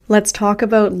Let's talk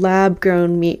about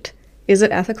lab-grown meat. Is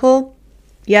it ethical?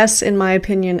 Yes, in my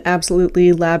opinion,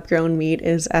 absolutely lab-grown meat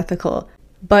is ethical.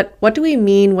 But what do we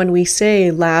mean when we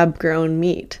say lab-grown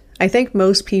meat? I think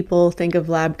most people think of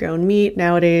lab-grown meat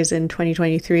nowadays in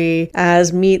 2023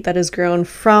 as meat that is grown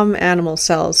from animal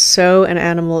cells. So an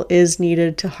animal is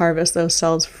needed to harvest those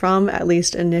cells from, at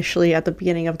least initially at the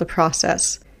beginning of the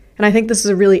process. And I think this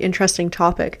is a really interesting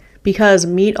topic because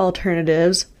meat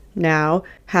alternatives now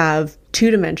have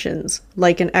two dimensions,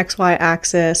 like an XY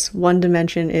axis. One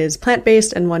dimension is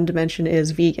plant-based and one dimension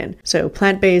is vegan. So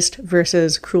plant-based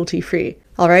versus cruelty-free.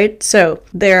 All right, so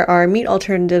there are meat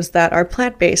alternatives that are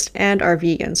plant-based and are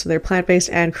vegan. So they're plant-based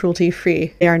and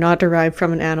cruelty-free. They are not derived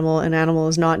from an animal. An animal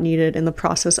is not needed in the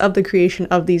process of the creation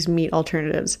of these meat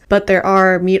alternatives. But there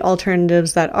are meat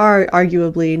alternatives that are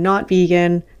arguably not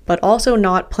vegan, but also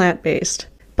not plant-based.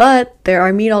 But there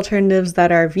are meat alternatives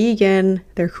that are vegan,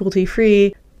 they're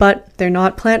cruelty-free, but they're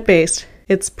not plant-based.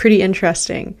 It's pretty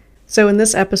interesting. So in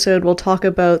this episode, we'll talk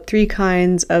about 3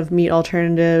 kinds of meat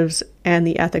alternatives and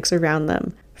the ethics around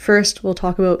them. First, we'll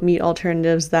talk about meat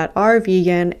alternatives that are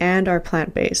vegan and are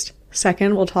plant-based.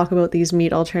 Second, we'll talk about these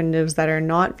meat alternatives that are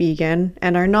not vegan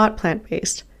and are not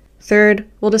plant-based. Third,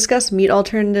 we'll discuss meat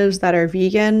alternatives that are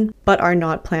vegan but are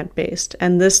not plant-based.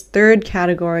 And this third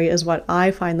category is what I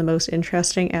find the most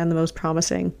interesting and the most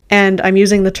promising. And I'm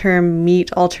using the term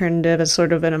meat alternative as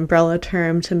sort of an umbrella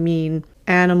term to mean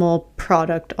animal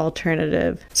product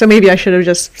alternative. So maybe I should have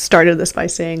just started this by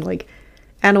saying like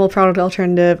animal product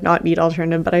alternative, not meat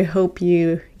alternative, but I hope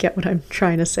you get what I'm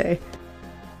trying to say.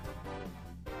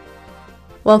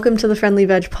 Welcome to the Friendly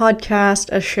Veg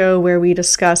Podcast, a show where we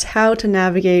discuss how to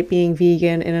navigate being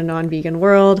vegan in a non-vegan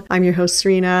world. I'm your host,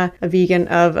 Serena, a vegan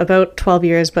of about 12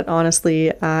 years, but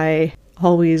honestly, I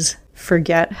always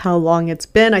forget how long it's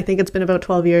been. I think it's been about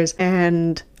 12 years,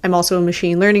 and I'm also a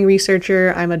machine learning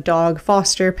researcher. I'm a dog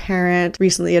foster parent,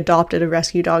 recently adopted a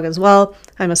rescue dog as well.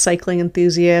 I'm a cycling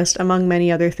enthusiast, among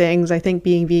many other things. I think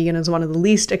being vegan is one of the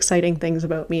least exciting things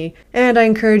about me, and I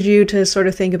encourage you to sort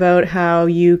of think about how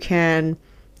you can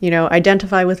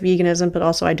identify with veganism, but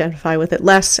also identify with it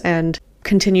less and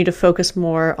continue to focus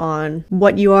more on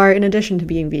what you are in addition to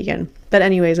being vegan. But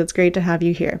anyways, it's great to have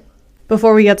you here.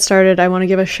 Before we get started, I want to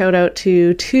give a shout out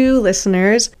to 2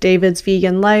 listeners, David's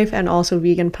Vegan Life and also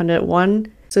Vegan Pundit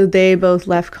 1. So they both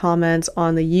left comments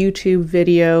on the YouTube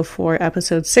video for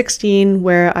episode 16,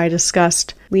 where I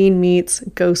discussed lean meats,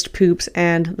 ghost poops,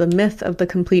 and the myth of the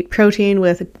complete protein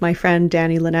with my friend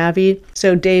Danny Lanavi.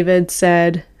 So David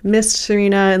said, "Missed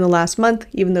Serena in the last month,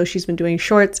 even though she's been doing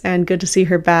shorts, and good to see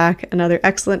her back. Another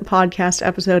excellent podcast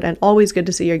episode, and always good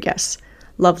to see your guests.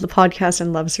 Love the podcast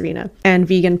and love Serena." And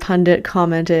Vegan Pundit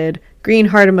commented, green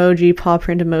heart emoji, paw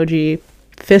print emoji,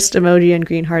 fist emoji, and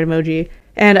green heart emoji.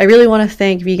 And I really want to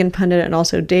thank Vegan Pundit and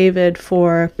also David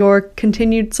for your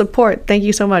continued support. Thank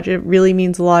you so much. It really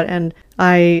means a lot, and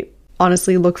I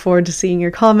honestly look forward to seeing your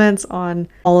comments on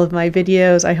all of my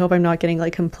videos. I hope I'm not getting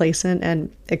complacent and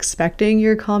expecting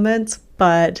your comments,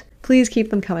 but please keep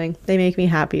them coming. They make me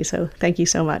happy, so thank you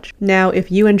so much. Now,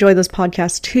 if you enjoy this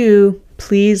podcast too,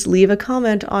 please leave a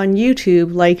comment on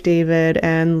YouTube like David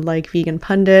and like Vegan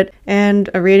Pundit, and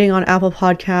a rating on Apple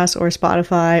Podcasts or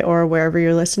Spotify or wherever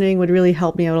you're listening would really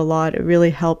help me out a lot. It really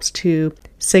helps to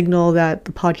signal that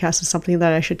the podcast is something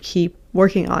that I should keep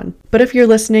working on. But if you're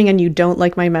listening and you don't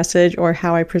like my message or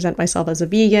how I present myself as a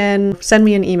vegan, send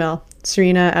me an email,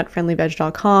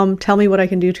 serena@friendlyveg.com. Tell me what I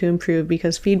can do to improve,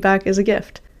 because feedback is a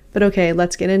gift. But okay,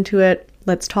 let's get into it.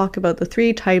 Let's talk about the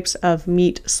 3 types of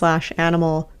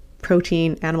meat/animal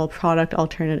protein, animal product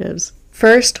alternatives.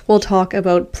 First, we'll talk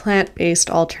about plant-based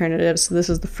alternatives. So this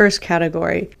is the first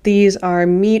category. These are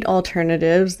meat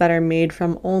alternatives that are made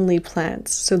from only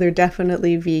plants, so they're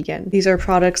definitely vegan. These are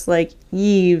products like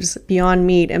Yves, Beyond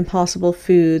Meat, Impossible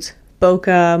Foods,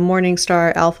 Boca,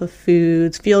 Morningstar, Alpha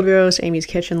Foods, Field Roast, Amy's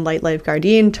Kitchen, Light Life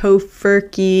Gardein,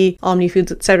 Tofurky, Omni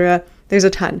Foods, etc. There's a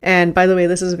ton. And by the way,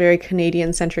 this is a very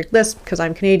Canadian-centric list because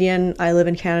I'm Canadian. I live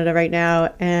in Canada right now.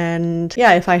 And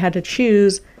yeah, if I had to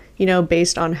choose,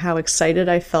 based on how excited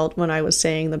I felt when I was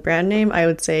saying the brand name, I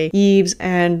would say Yves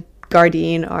and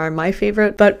Gardein are my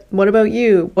favorite. But what about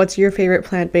you? What's your favorite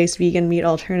plant-based vegan meat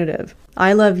alternative?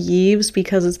 I love Yves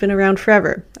because it's been around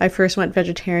forever. I first went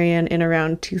vegetarian in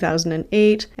around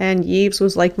 2008, and Yves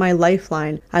was like my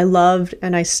lifeline. I loved,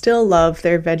 and I still love,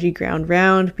 their veggie ground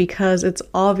round because it's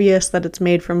obvious that it's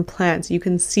made from plants. You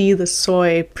can see the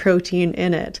soy protein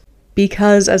in it.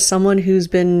 Because as someone who's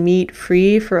been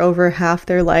meat-free for over half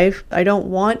their life, I don't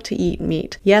want to eat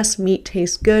meat. Yes, meat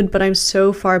tastes good, but I'm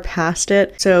so far past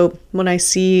it. So when I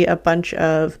see a bunch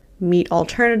of meat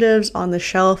alternatives on the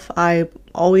shelf. I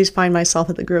always find myself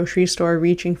at the grocery store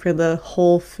reaching for the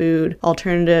whole food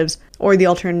alternatives or the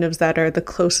alternatives that are the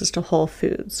closest to whole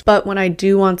foods. But when I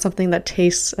do want something that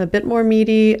tastes a bit more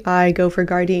meaty, I go for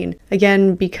Gardein.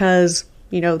 Again, because,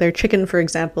 their chicken, for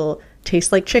example,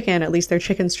 tastes like chicken, at least their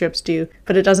chicken strips do,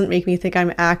 but it doesn't make me think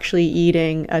I'm actually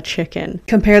eating a chicken.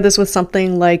 Compare this with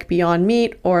something like Beyond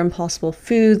Meat or Impossible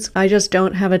Foods. I just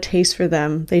don't have a taste for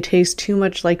them. They taste too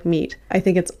much like meat. I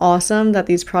think it's awesome that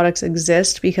these products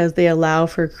exist because they allow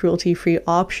for cruelty-free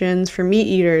options for meat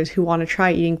eaters who want to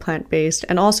try eating plant-based,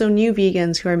 and also new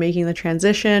vegans who are making the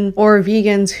transition, or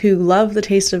vegans who love the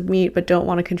taste of meat but don't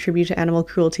want to contribute to animal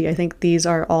cruelty. I think these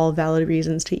are all valid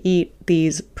reasons to eat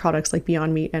these products like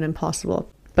Beyond Meat and Impossible,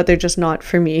 but they're just not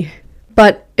for me.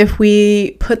 But if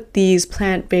we put these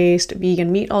plant-based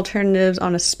vegan meat alternatives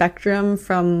on a spectrum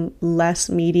from less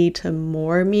meaty to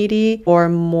more meaty, or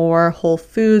more whole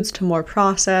foods to more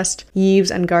processed,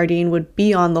 Yves and Gardein would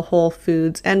be on the whole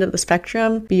foods end of the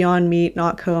spectrum. Beyond Meat,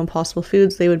 Notco, Impossible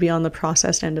Foods, they would be on the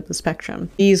processed end of the spectrum.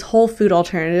 These whole food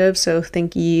alternatives, so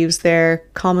think Yves, they're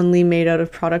commonly made out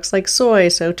of products like soy,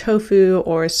 so tofu,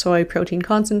 or soy protein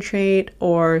concentrate,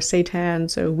 or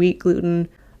seitan, so wheat gluten.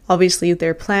 Obviously,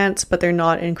 they're plants, but they're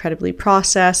not incredibly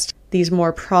processed. These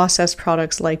more processed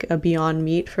products like a Beyond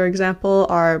Meat, for example,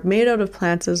 are made out of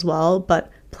plants as well, but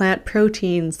plant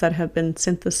proteins that have been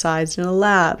synthesized in a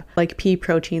lab, like pea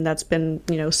protein that's been,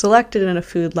 selected in a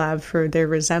food lab for their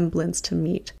resemblance to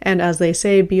meat. And as they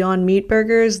say, Beyond Meat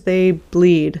burgers, they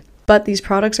bleed. But these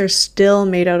products are still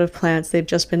made out of plants. They've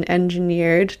just been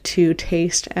engineered to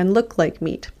taste and look like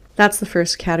meat. That's the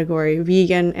first category,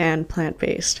 vegan and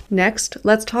plant-based. Next,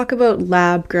 let's talk about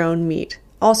lab-grown meat,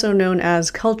 also known as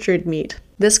cultured meat.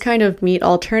 This kind of meat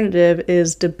alternative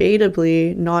is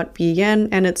debatably not vegan,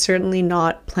 and it's certainly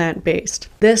not plant-based.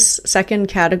 This second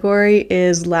category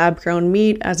is lab-grown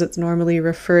meat, as it's normally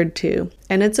referred to,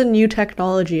 and it's a new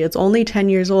technology. It's only 10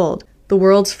 years old. The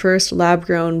world's first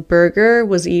lab-grown burger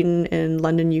was eaten in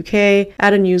London, UK,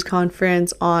 at a news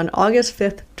conference on August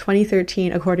 5th,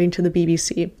 2013, according to the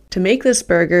BBC. To make this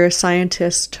burger,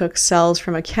 scientists took cells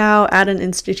from a cow at an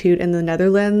institute in the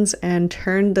Netherlands and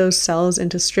turned those cells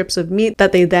into strips of meat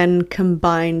that they then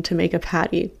combined to make a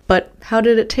patty. But how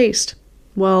did it taste?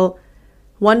 Well,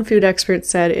 one food expert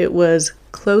said it was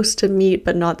close to meat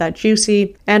but not that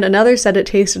juicy, and another said it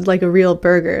tasted like a real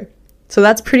burger. So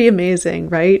that's pretty amazing,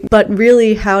 right? But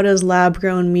really, how does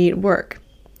lab-grown meat work?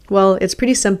 Well, it's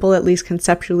pretty simple, at least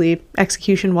conceptually.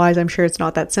 Execution-wise, I'm sure it's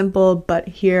not that simple, but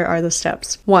here are the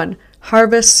steps. 1.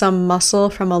 Harvest some muscle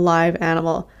from a live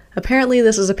animal. Apparently,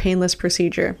 this is a painless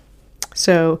procedure.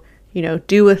 So,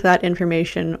 do with that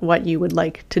information what you would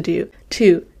like to do.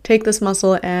 2. Take this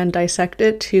muscle and dissect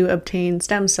it to obtain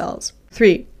stem cells.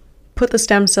 3. Put the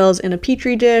stem cells in a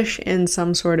petri dish in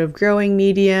some sort of growing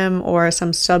medium or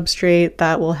some substrate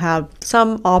that will have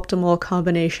some optimal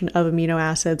combination of amino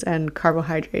acids and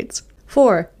carbohydrates.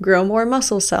 4. Grow more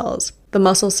muscle cells. The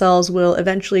muscle cells will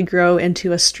eventually grow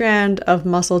into a strand of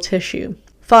muscle tissue.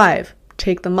 5.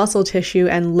 Take the muscle tissue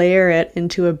and layer it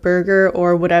into a burger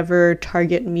or whatever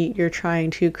target meat you're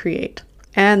trying to create.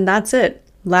 And that's it.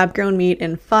 Lab-grown meat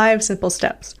in 5 simple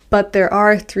steps. But there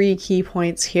are 3 key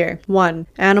points here. 1.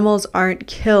 Animals aren't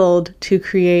killed to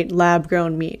create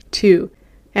lab-grown meat. 2.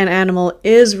 An animal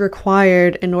is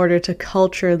required in order to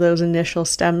culture those initial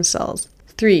stem cells.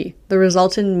 3. The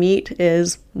resultant meat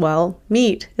is,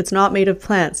 meat. It's not made of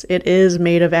plants. It is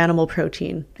made of animal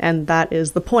protein. And that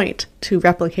is the point, to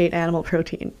replicate animal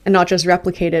protein. And not just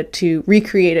replicate it, to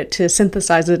recreate it, to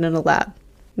synthesize it in a lab.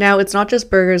 Now, it's not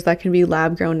just burgers that can be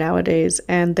lab-grown nowadays,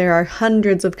 and there are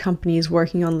hundreds of companies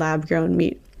working on lab-grown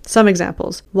meat. Some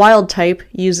examples. Wild Type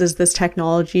uses this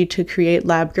technology to create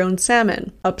lab-grown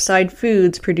salmon. Upside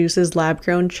Foods produces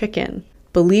lab-grown chicken.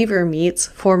 Believer Meats,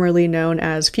 formerly known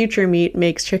as Future Meat,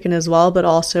 makes chicken as well, but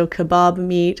also kebab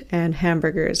meat and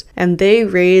hamburgers. And they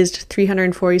raised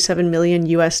 $347 million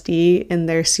USD in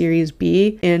their Series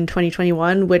B in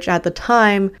 2021, which at the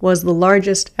time was the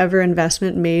largest ever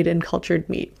investment made in cultured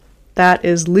meat. That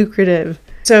is lucrative.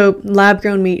 So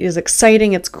lab-grown meat is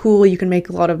exciting, it's cool, you can make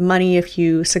a lot of money if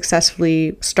you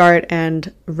successfully start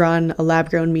and run a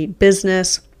lab-grown meat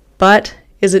business, but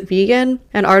is it vegan?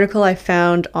 An article I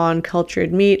found on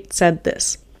cultured meat said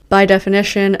this. By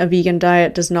definition, a vegan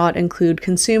diet does not include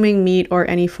consuming meat or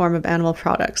any form of animal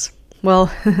products.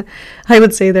 Well, I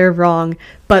would say they're wrong,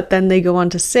 but then they go on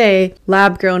to say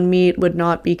lab-grown meat would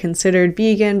not be considered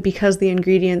vegan because the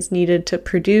ingredients needed to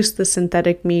produce the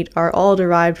synthetic meat are all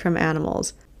derived from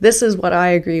animals. This is what I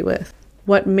agree with.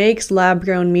 What makes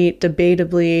lab-grown meat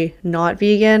debatably not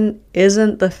vegan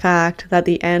isn't the fact that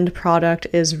the end product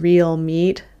is real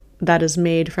meat that is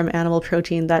made from animal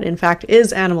protein that in fact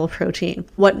is animal protein.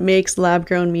 What makes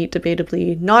lab-grown meat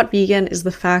debatably not vegan is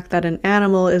the fact that an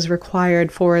animal is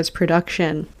required for its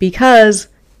production, because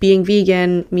being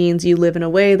vegan means you live in a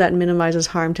way that minimizes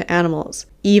harm to animals.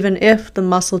 Even if the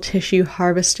muscle tissue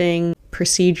harvesting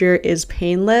procedure is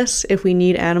painless, if we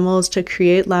need animals to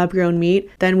create lab-grown meat,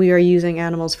 then we are using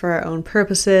animals for our own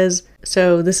purposes.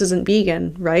 So this isn't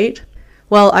vegan, right?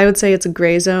 Well, I would say it's a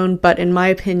gray zone, but in my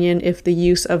opinion, if the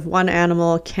use of one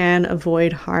animal can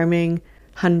avoid harming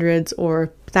hundreds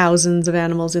or thousands of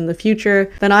animals in the future,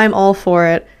 then I'm all for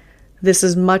it. This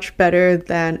is much better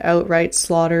than outright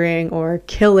slaughtering or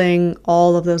killing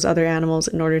all of those other animals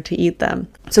in order to eat them.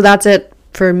 So that's it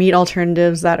for meat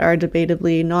alternatives that are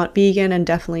debatably not vegan and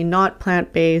definitely not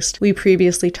plant-based. We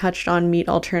previously touched on meat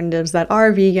alternatives that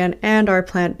are vegan and are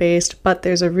plant-based, but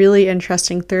there's a really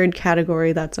interesting third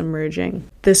category that's emerging.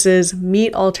 This is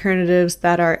meat alternatives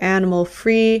that are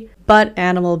animal-free but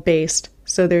animal-based.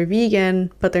 So they're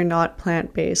vegan, but they're not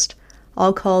plant-based.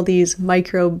 I'll call these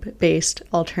microbe-based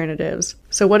alternatives.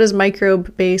 So what is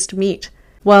microbe-based meat?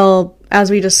 Well, as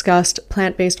we discussed,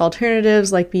 plant-based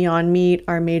alternatives like Beyond Meat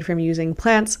are made from using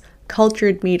plants.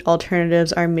 Cultured meat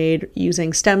alternatives are made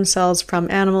using stem cells from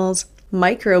animals.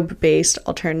 Microbe-based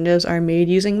alternatives are made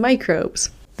using microbes.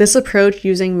 This approach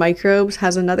using microbes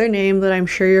has another name that I'm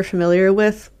sure you're familiar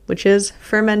with, which is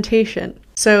fermentation.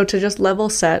 So to just level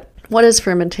set, what is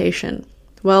fermentation?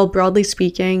 Well, broadly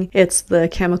speaking, it's the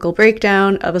chemical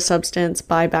breakdown of a substance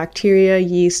by bacteria,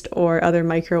 yeast, or other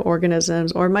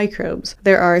microorganisms or microbes.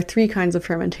 There are 3 kinds of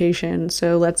fermentation,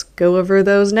 so let's go over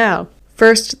those now.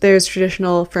 First, there's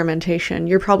traditional fermentation.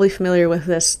 You're probably familiar with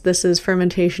this. This is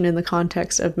fermentation in the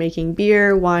context of making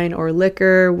beer, wine, or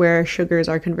liquor, where sugars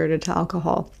are converted to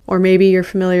alcohol. Or maybe you're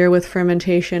familiar with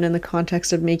fermentation in the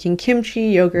context of making kimchi,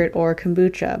 yogurt, or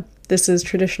kombucha. This is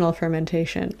traditional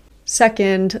fermentation.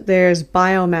 Second, there's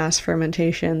biomass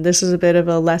fermentation. This is a bit of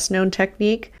a less known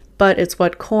technique, but it's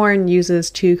what corn uses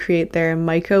to create their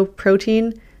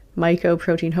mycoprotein,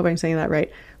 hope I'm saying that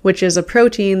right, which is a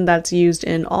protein that's used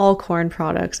in all corn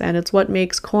products, and it's what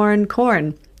makes corn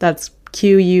corn. That's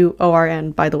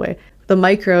Q-U-O-R-N, by the way. The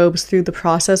microbes, through the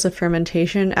process of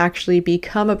fermentation, actually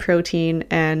become a protein,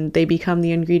 and they become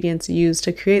the ingredients used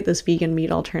to create this vegan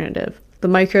meat alternative. The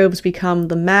microbes become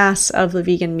the mass of the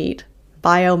vegan meat.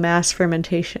 Biomass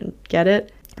fermentation. Get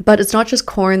it? But it's not just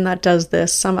corn that does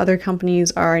this. Some other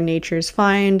companies are Nature's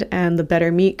Find and the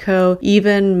Better Meat Co.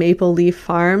 Even Maple Leaf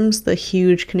Farms, the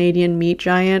huge Canadian meat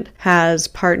giant, has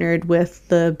partnered with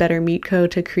the Better Meat Co.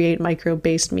 to create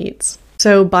microbe-based meats.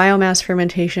 So biomass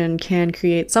fermentation can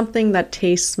create something that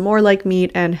tastes more like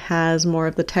meat and has more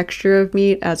of the texture of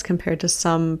meat as compared to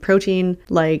some protein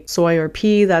like soy or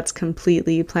pea that's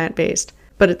completely plant-based.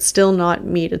 But it's still not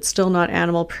meat, it's still not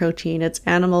animal protein, it's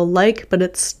animal-like, but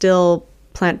it's still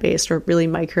plant-based or really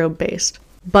microbe-based.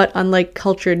 But unlike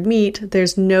cultured meat,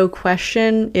 there's no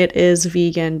question it is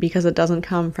vegan because it doesn't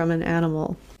come from an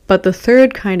animal. But the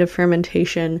third kind of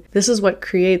fermentation, this is what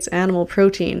creates animal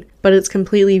protein, but it's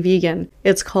completely vegan.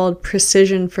 It's called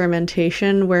precision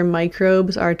fermentation, where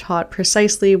microbes are taught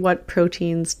precisely what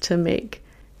proteins to make.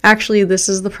 Actually, this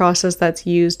is the process that's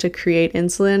used to create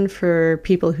insulin for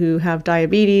people who have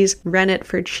diabetes, rennet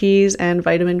for cheese, and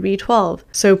vitamin B12.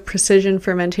 So precision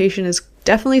fermentation is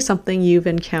definitely something you've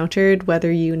encountered,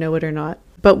 whether you know it or not.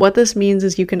 But what this means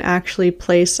is you can actually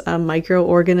place a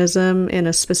microorganism in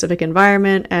a specific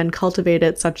environment and cultivate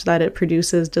it such that it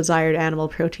produces desired animal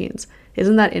proteins.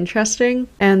 Isn't that interesting?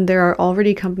 And there are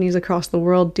already companies across the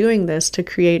world doing this to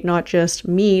create not just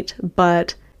meat,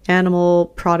 but animal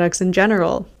products in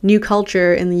general. New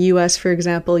Culture in the US, for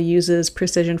example, uses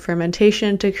precision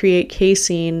fermentation to create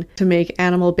casein to make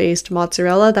animal-based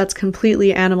mozzarella that's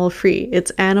completely animal-free.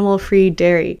 It's animal-free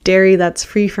dairy that's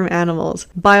free from animals.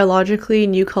 Biologically,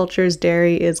 New Culture's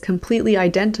dairy is completely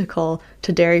identical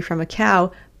to dairy from a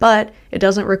cow, but it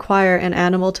doesn't require an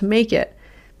animal to make it.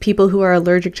 People who are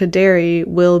allergic to dairy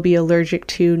will be allergic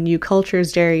to New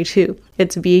Culture's dairy too.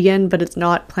 It's vegan, but it's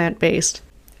not plant-based.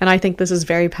 And I think this is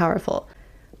very powerful.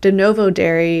 De Novo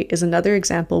Dairy is another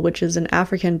example, which is an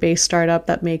African-based startup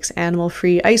that makes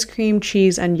animal-free ice cream,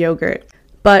 cheese, and yogurt.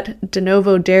 But De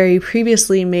Novo Dairy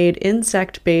previously made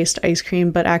insect-based ice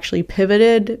cream, but actually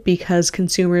pivoted because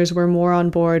consumers were more on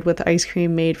board with ice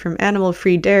cream made from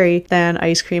animal-free dairy than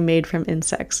ice cream made from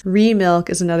insects.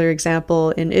 Remilk is another example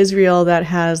in Israel that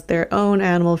has their own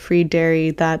animal-free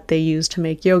dairy that they use to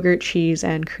make yogurt, cheese,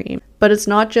 and cream. But it's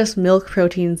not just milk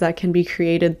proteins that can be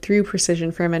created through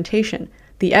precision fermentation.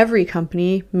 The Every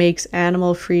Company makes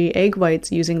animal-free egg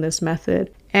whites using this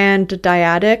method. And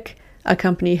Dyadic, a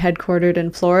company headquartered in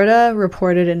Florida,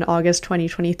 reported in August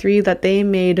 2023 that they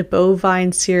made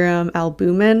bovine serum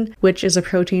albumin, which is a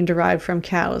protein derived from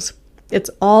cows. It's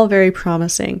all very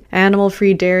promising.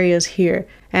 Animal-free dairy is here.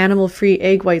 Animal-free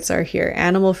egg whites are here.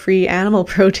 Animal-free animal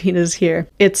protein is here.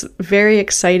 It's very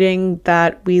exciting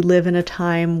that we live in a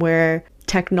time where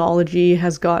technology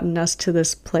has gotten us to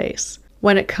this place.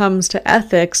 When it comes to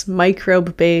ethics,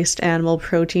 microbe-based animal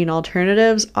protein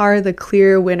alternatives are the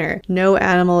clear winner. No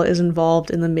animal is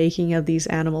involved in the making of these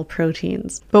animal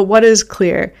proteins. But what is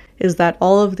clear is that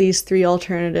all of these three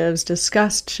alternatives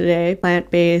discussed today,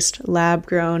 plant-based,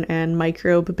 lab-grown, and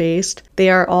microbe-based,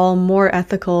 they are all more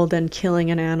ethical than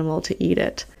killing an animal to eat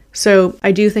it. So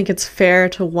I do think it's fair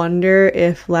to wonder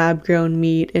if lab-grown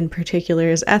meat in particular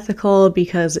is ethical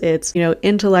because it's,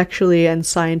 intellectually and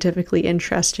scientifically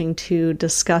interesting to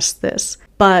discuss this.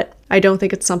 But I don't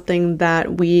think it's something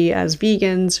that we as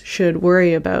vegans should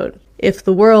worry about. If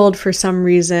the world, for some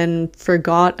reason,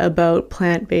 forgot about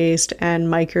plant-based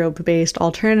and microbe-based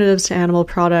alternatives to animal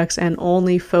products and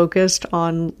only focused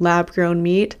on lab-grown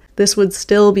meat, this would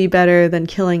still be better than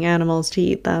killing animals to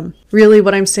eat them. Really,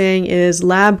 what I'm saying is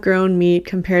lab-grown meat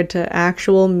compared to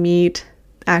actual meat,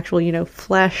 actual,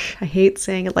 flesh, I hate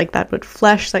saying it like that, but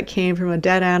flesh that came from a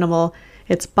dead animal,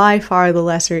 it's by far the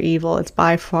lesser evil. It's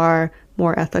by far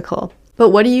more ethical. But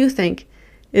what do you think?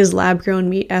 Is lab-grown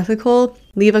meat ethical?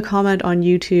 Leave a comment on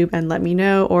YouTube and let me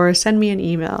know, or send me an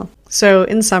email. So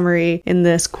in summary, in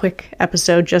this quick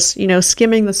episode, just,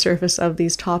 skimming the surface of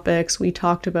these topics, we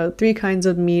talked about 3 kinds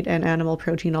of meat and animal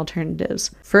protein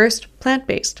alternatives. First,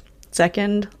 plant-based.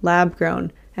 Second,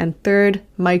 lab-grown. And third,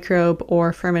 microbe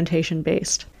or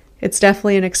fermentation-based. It's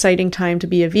definitely an exciting time to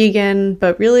be a vegan,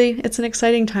 but really, it's an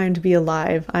exciting time to be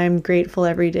alive. I'm grateful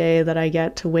every day that I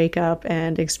get to wake up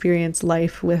and experience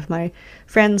life with my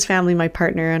friends, family, my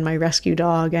partner, and my rescue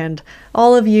dog, and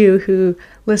all of you who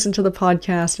listen to the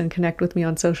podcast and connect with me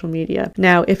on social media.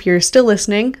 Now, if you're still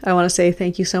listening, I want to say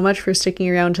thank you so much for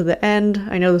sticking around to the end.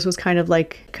 I know this was kind of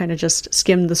just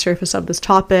skimmed the surface of this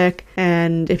topic,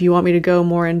 and if you want me to go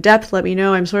more in depth, let me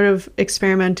know. I'm sort of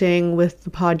experimenting with the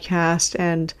podcast,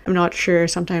 and I'm not sure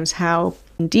sometimes how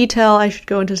in detail I should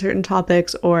go into certain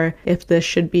topics, or if this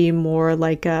should be more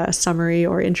like a summary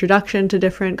or introduction to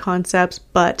different concepts.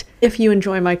 But if you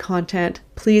enjoy my content,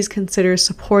 please consider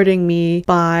supporting me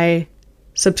by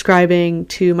subscribing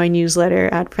to my newsletter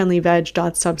at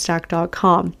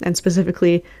friendlyveg.substack.com, and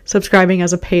specifically subscribing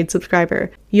as a paid subscriber.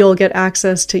 You'll get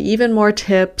access to even more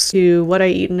tips, to what I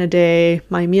eat in a day,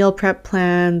 my meal prep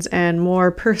plans, and more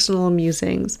personal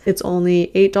musings. It's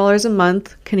only $8 a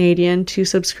month Canadian to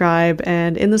subscribe,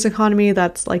 and in this economy,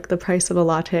 that's like the price of a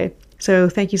latte. So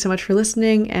thank you so much for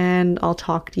listening, and I'll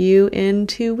talk to you in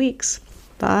 2 weeks.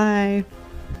 Bye.